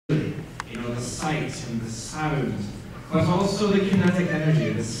sight and the sound, but also the kinetic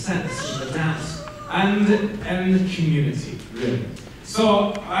energy, the sense, and the dance, and the community, really.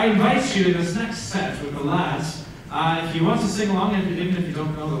 So I invite you in this next set with the lads. If you want to sing along, even if you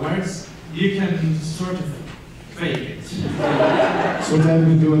don't know the words, you can sort of fake it. That's what I've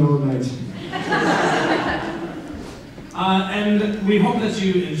been doing all night. And we hope that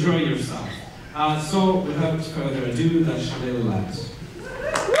you enjoy yourself. So without further ado, the Shillelagh Lads.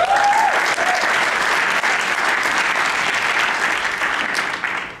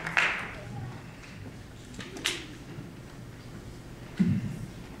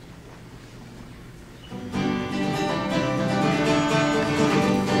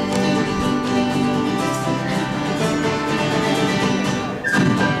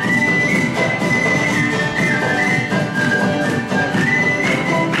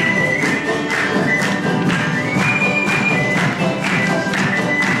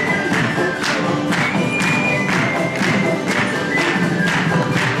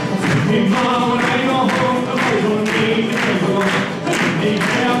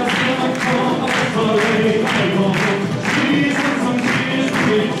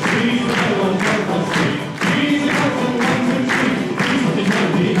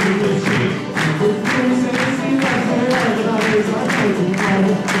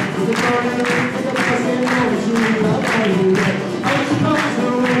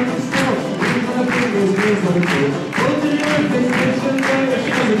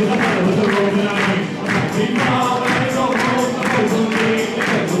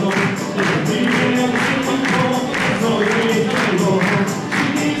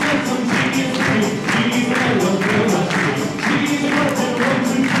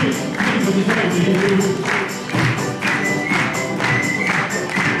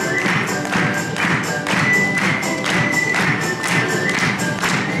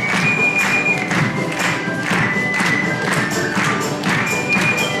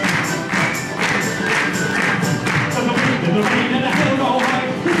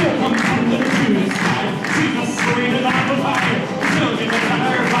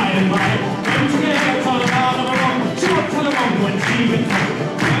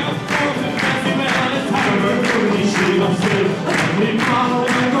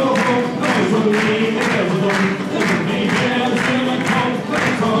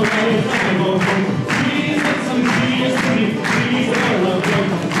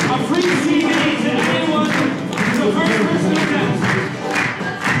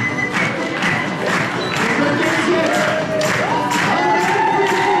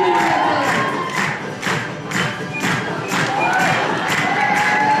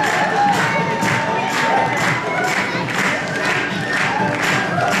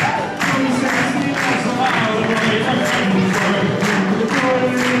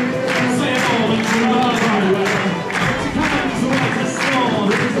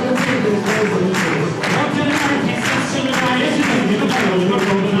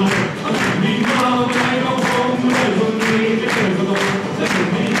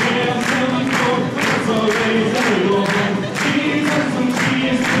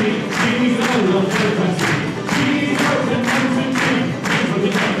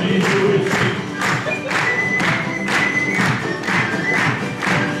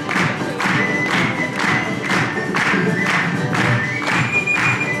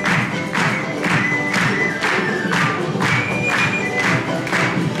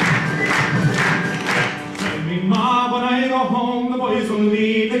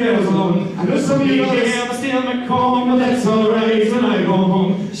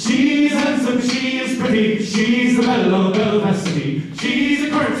 She's the mellow velocity. She's a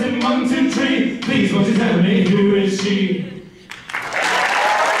curtain mountain tree. Please won't you tell me who is she?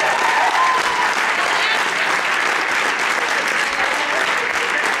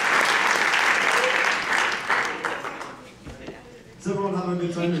 Is everyone having a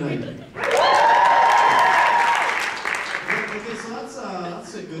good time tonight? Okay, so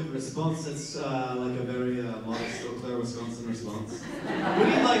that's a good response. It's like a very modest Eau Claire, Wisconsin response. We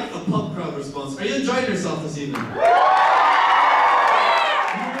need like a pub crowd response. Are you enjoying yourself this evening?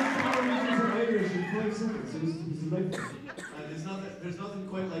 There's nothing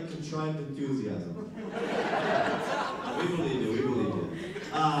quite like contrived enthusiasm. We believe you, we believe you.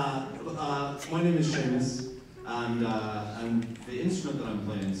 My name is Seamus. And the instrument that I'm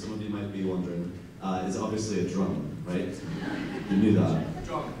playing, some of you might be wondering, is obviously a drum, right? You knew that.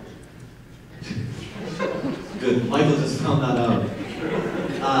 Drum. Good, Michael just found that out.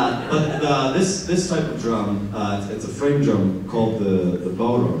 But this type of drum, it's a frame drum called the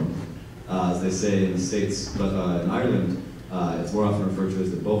bowdrum, as they say in the States, but in Ireland, it's more often referred to as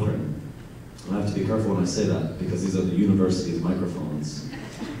the bochern. And I have to be careful when I say that, because these are the university's microphones.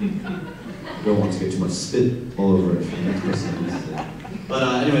 I don't want to get too much spit all over it for the next person that uses it. But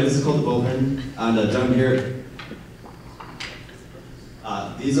anyway, this is called the Bowhorn, and down here,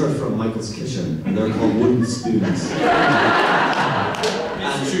 these are from Michael's kitchen, and they're called wooden spoons.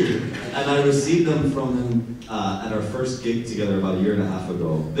 And I received them from him at our first gig together about 1.5 years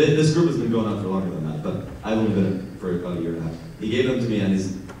ago. This group has been going on for longer than that, but I've only been in it for about 1.5 years. He gave them to me, and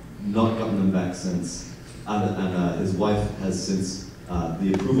he's not gotten them back since. And his wife has since,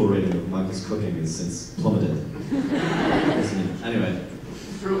 the approval rating of Michael's cooking has since plummeted. Anyway.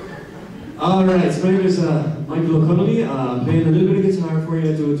 Alright, so my name is Michael O'Connelly. Playing a little bit of guitar for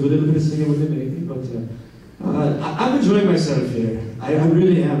you, do a little bit of singing with him maybe, but I'm enjoying myself here. I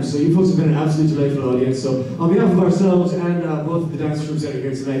really am. So you folks have been an absolutely delightful audience. So on behalf of ourselves and both of the dance troops that are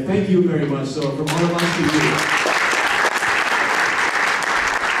here tonight, thank you very much. So from all of us to you.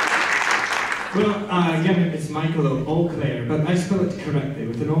 Well, again, it's Michael O'Clair, but I spell it correctly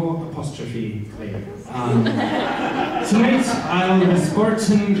with an O apostrophe Clare. Tonight I'll be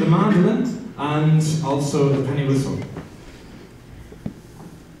sporting the mandolin and also the penny whistle.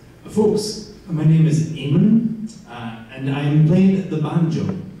 Folks, my name is Eamon, and I am playing the banjo.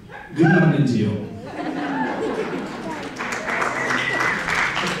 Good evening to you.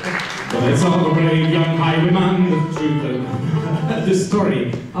 Well, it's all the brave young highwayman, the truth of the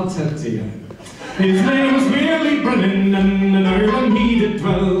story, I'll tell it to you. His name was Willie Brennan, and in Ireland he did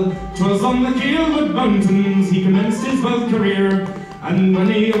dwell. 'Twas on the Kilwood Mountains he commenced his wealth career, and when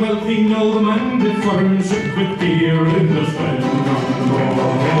he a wealthy nobleman did form ship with beer, it was Brennan on the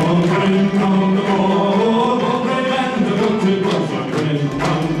board, Brennan on the board, oh brave and devoted was young Brennan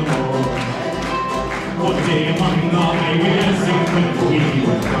on the board. One day upon the highway as he went he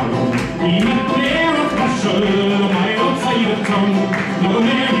went down, he met the mayor of Cashel, a mile outside of town. Now the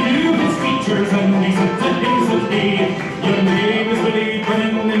mayor knew his features, and he said to him, said he, your name is Willie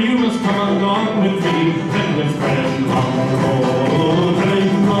Brennan, and you must come along with me. Then it's Brennan on the road,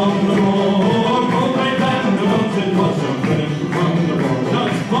 Brennan on the road, oh brave and devoted was young Brennan on the road. Now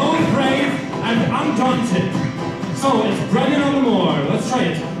it's bold, brave, and undaunted, so it's Brennan on the moor. Let's try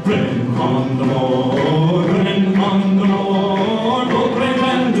it. Brennan on the moor, Brennan on the moor, oh brave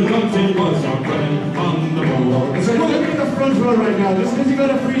and devoted was young Brennan on the moor. So look at the front row right now. Just because you got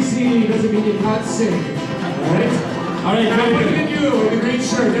a free CD doesn't mean you can't sing. Alright? Alright, now look at you with the green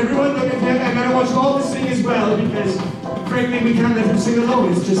shirt. Everyone look at him, and I want you all to sing as well, because frankly we can't let him sing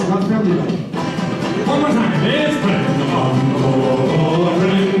alone. It's just not family like. One more time. It's Brennan on the moor,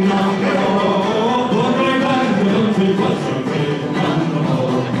 Brennan on the moor, oh brave and devoted was young Brennan on the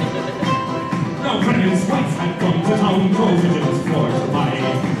moor. Now Brennan's wife had come to town, Cottage's floor to buy,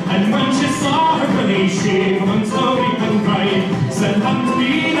 and when she saw her Brennan, she commenced to weep and cry. Said unto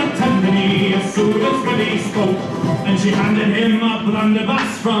me that tenderly as soon as Brennan spoke, and she handed him a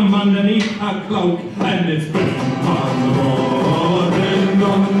blunderbuss from underneath a cloak. And it's Brennan on the moor, Brennan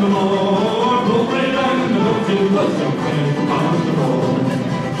on the moor, oh brave and devoted was young Brennan on the moor.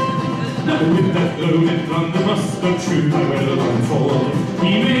 Now with that loaded blunderbuss, the truth I will unfold,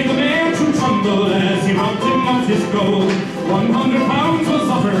 he made the mayor to tremble as he robbed him of his gold. 100 pounds was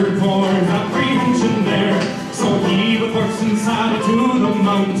offered for his apprehension there, so he with horse and saddle to the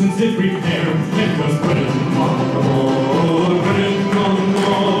mountains did repair. It was Brennan on the moor, Brennan on the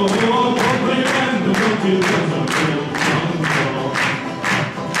moor, oh brave and devoted was young Brennan on the moor.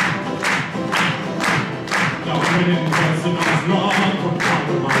 Now Brennan was in his log upon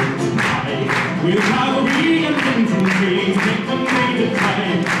the mountain high, with cavalry and infantry to make them ready to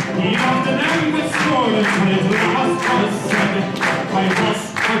fight. He after them with sword and his last was said, by thus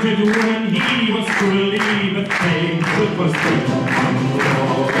hearted woman he was cruelly betrayed. It was Brennan on the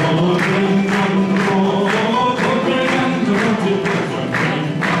moor, Brennan on the moor, oh brave and devoted was young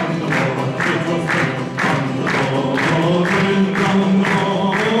Brennan on the moor. It was Brennan on the moor, Brennan on the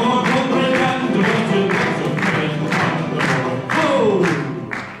moor, oh brave and devoted was young Brennan on the moor. Oh!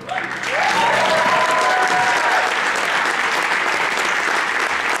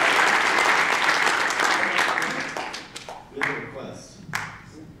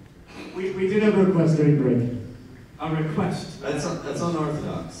 We did have a request during break. A request? That's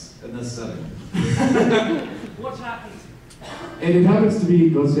unorthodox in this setting. What happened? And it happens to be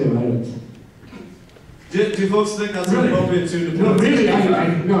God Save Ireland. Do folks think that's an appropriate tune to play? No, really,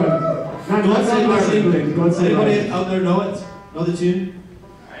 no. God Save England. God Save Anybody Ireland. out there know it? Know the tune?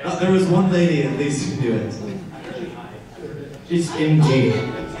 No, there was one lady at least who knew it. It's in G.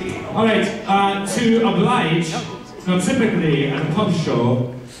 Alright, to oblige, now typically at a pub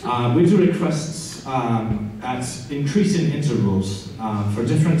show, we do requests at increasing intervals for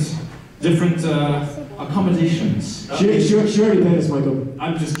different different accommodations. She already paid us, Michael.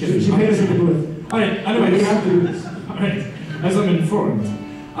 I'm just kidding. She paid us at the booth. Alright, anyway, We have to do this. Alright, as I'm informed,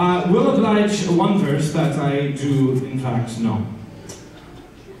 will oblige one verse that I do, in fact, know.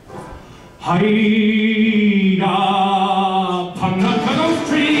 Hide up on the canoe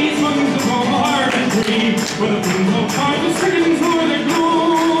trees, one's the hard and free, where the winds of time is stricken through the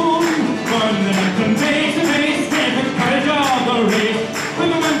gloom. Run and face to face, take the courage of the race, when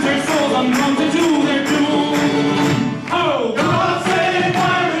the winter souls unbound to do their doom. Oh, God save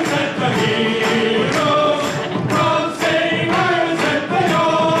Ireland, said the heroes. God save Ireland, said they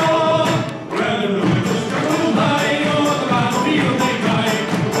all. Whether the winter's struggle high, or the battlefield they die,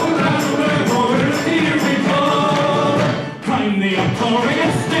 oh, that's where warriors fear we fall. Climb the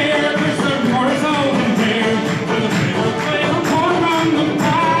uproarious stair, push their mortars out and bare, where the fatal trail torn round the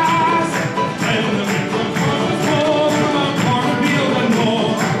pass. And the winter forces fall from a cornfield and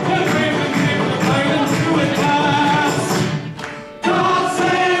more, the brave and brave the silence through it pass. God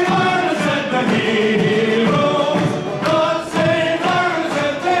save Ireland, said the heroes. God save Ireland,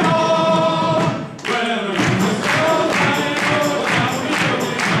 said they all. Whether in the struggle high, or the battlefield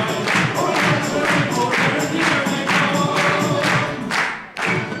they die, oh, that's where warriors fear they fall.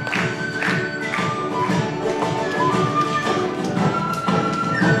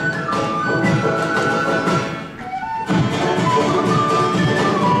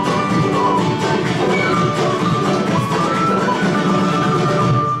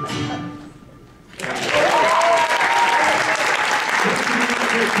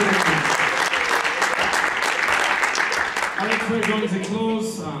 Alright, we're going to close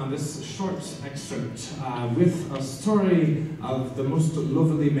this short excerpt with a story of the most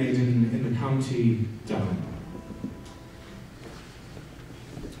lovely maiden in the county Down.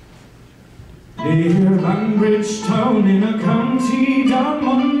 Near Banbridge town in a county Down,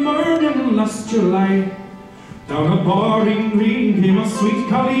 one morning last July, down a boring green came a sweet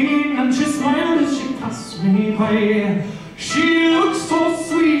colleen, and she smiled as she passed me by. She looked so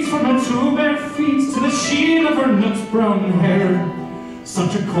sweet from her two bare feet to the sheen of her nut-brown hair.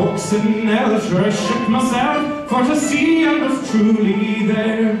 Such a coaxing elder, I shook myself for to see I was truly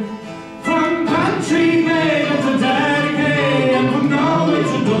there. From Bantry Maid to Derry, and from Galway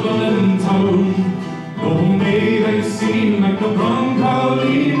to Dublin town, no maid I've seen like the brown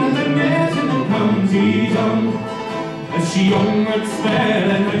colleen that I met in the county Down. As she onward sped,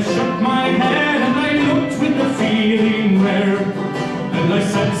 and I shook my head, and I looked with the feeling rare. And I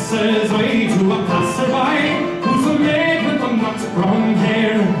said, says I, to a passer-by, who's a maid with the nut-brown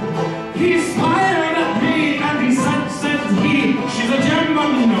hair. He smiled at me, and he said he, she's a gem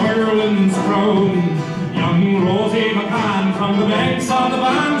on Ireland's crown. Young Rosie McCann from the banks of the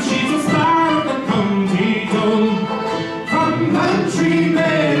Bann, she's a star of the county Down. From Bantry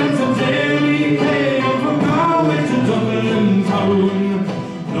Maid to Derry Quay, from Galway to Dublin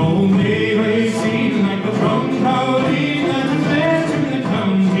town, no maid I've seen like the brown colleen that I met in the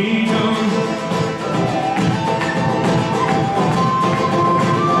county Down.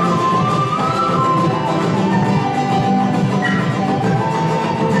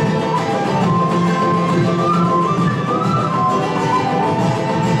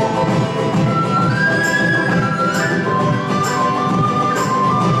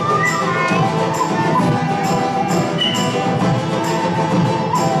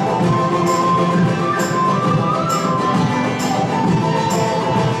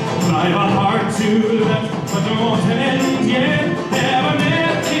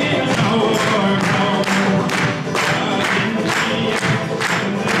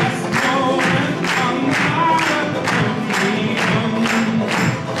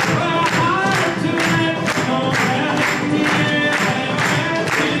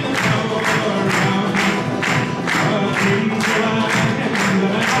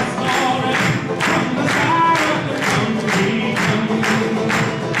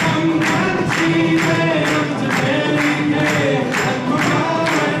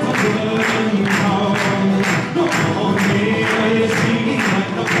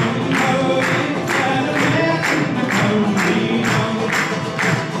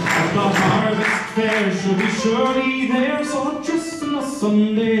 Surely they're so dressed in the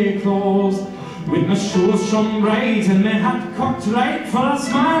Sunday clothes, with my shoes shone bright and my hat cocked right, for a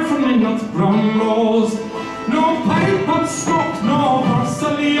smile from my nut-brown rose. No pipe but smoked, no horse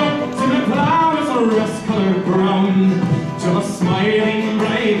up, till my plough is a rust-coloured brown. Till a smiling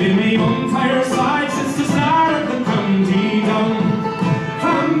bride in my own fireside sits the star of the county Down.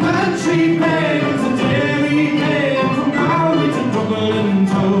 From Bantry Maid to Derry Quay, and from Galway to Dublin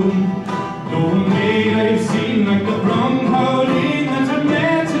town, no maid I've seen like the brown colleen that I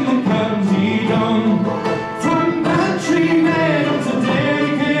met in the county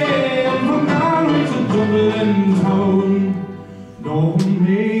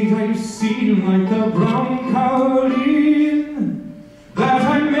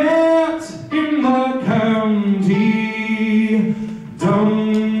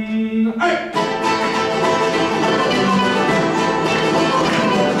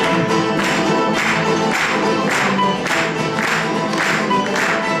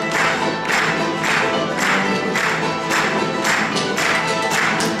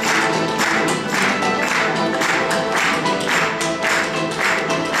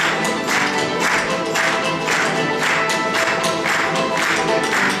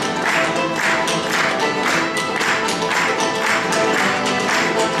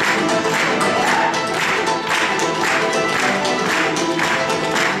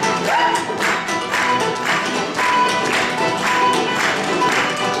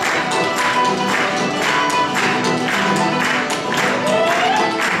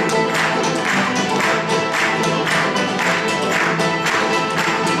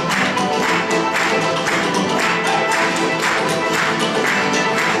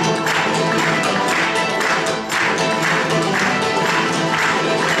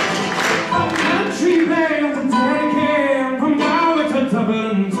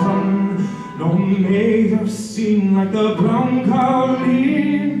like the brown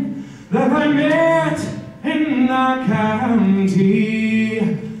Colleen that I met in the county